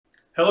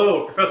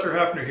Hello, Professor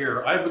Hafner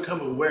here. I've become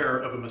aware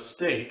of a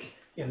mistake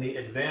in the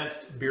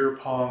Advanced Beer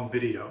Pong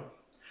video.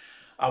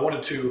 I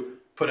wanted to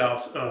put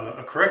out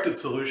a corrected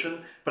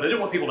solution, but I didn't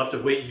want people to have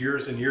to wait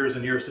years and years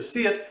and years to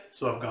see it,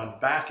 so I've gone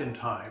back in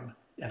time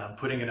and I'm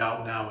putting it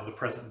out now in the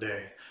present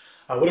day.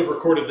 I would have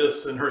recorded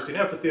this in Herstein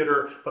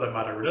Amphitheater, but I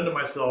might have redundant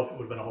myself. It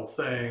would have been a whole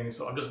thing,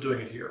 so I'm just doing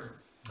it here.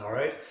 All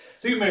right.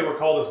 So you may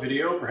recall this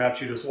video,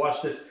 perhaps you just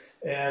watched it,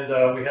 and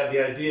we had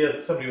the idea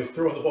that somebody was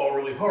throwing the ball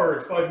really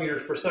hard, 5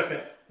 meters per second,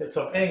 at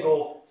some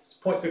angle,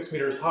 0.6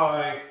 meters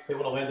high. They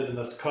would have landed in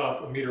this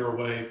cup, a meter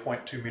away,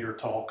 0.2 meter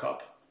tall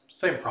cup.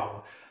 Same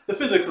problem. The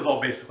physics is all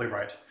basically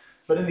right.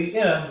 But in the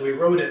end, we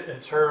wrote it in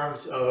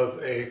terms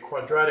of a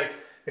quadratic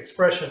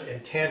expression in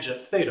tangent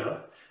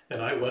theta,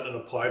 and I went and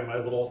applied my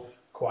little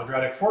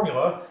quadratic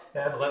formula.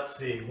 And let's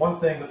see,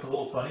 one thing that's a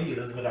little funny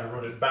is that I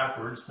wrote it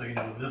backwards, so you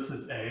know this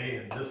is A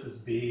and this is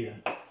B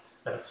and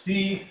that's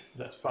C.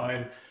 That's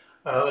fine.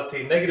 Let's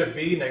see, negative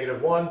b,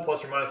 negative 1,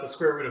 plus or minus the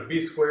square root of b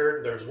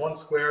squared. There's 1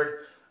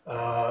 squared,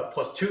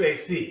 plus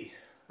 2ac,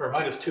 or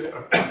minus 2,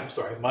 I'm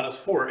sorry, minus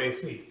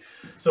 4ac.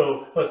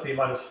 So let's see,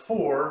 minus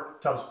 4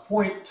 times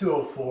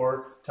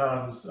 0.204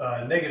 times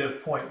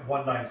negative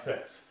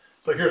 0.196.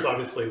 So here's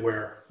obviously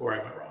where I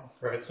went wrong,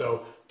 right?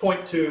 So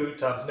 0.2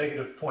 times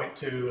negative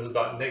 0.2 is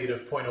about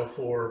negative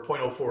 0.04.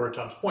 0.04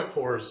 times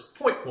 0.4 is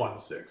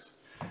 0.16.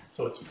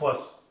 So it's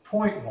plus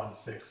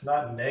 0.16,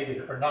 not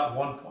negative, or not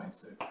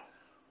 1.6.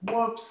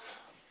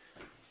 Whoops.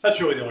 That's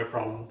really the only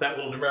problem. That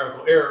little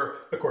numerical error,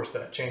 of course,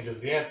 that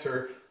changes the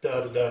answer.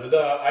 Da, da, da, da,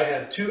 da. I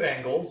had two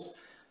angles,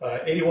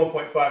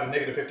 81.5 and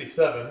negative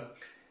 57.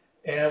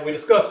 And we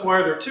discussed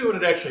why there are two, and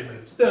it actually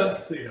made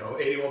sense. You know,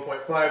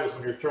 81.5 is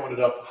when you're throwing it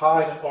up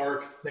high in an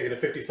arc.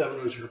 Negative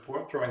 57 was you're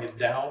throwing it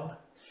down.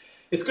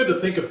 It's good to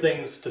think of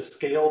things to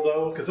scale,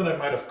 though, because then I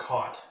might have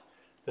caught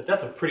that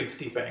that's a pretty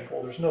steep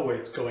angle. There's no way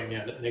it's going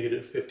in at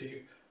negative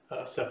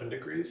 57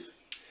 degrees.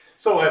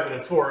 So I've been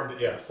informed that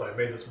yes, I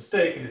made this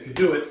mistake, and if you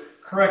do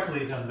it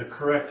correctly, then the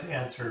correct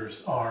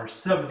answers are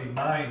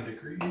 79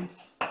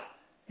 degrees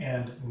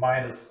and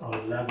minus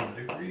 11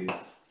 degrees.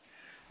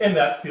 And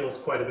that feels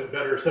quite a bit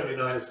better.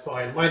 79 is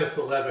fine. Minus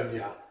 11,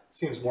 yeah,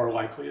 seems more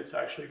likely it's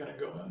actually going to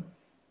go in.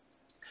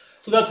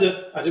 So that's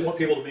it. I didn't want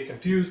people to be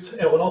confused.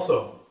 Oh, and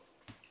also,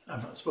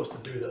 I'm not supposed to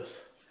do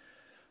this,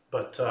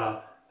 but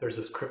there's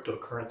this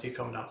cryptocurrency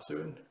coming out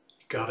soon.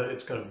 You got it.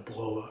 It's going to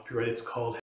blow up. You ready? It's called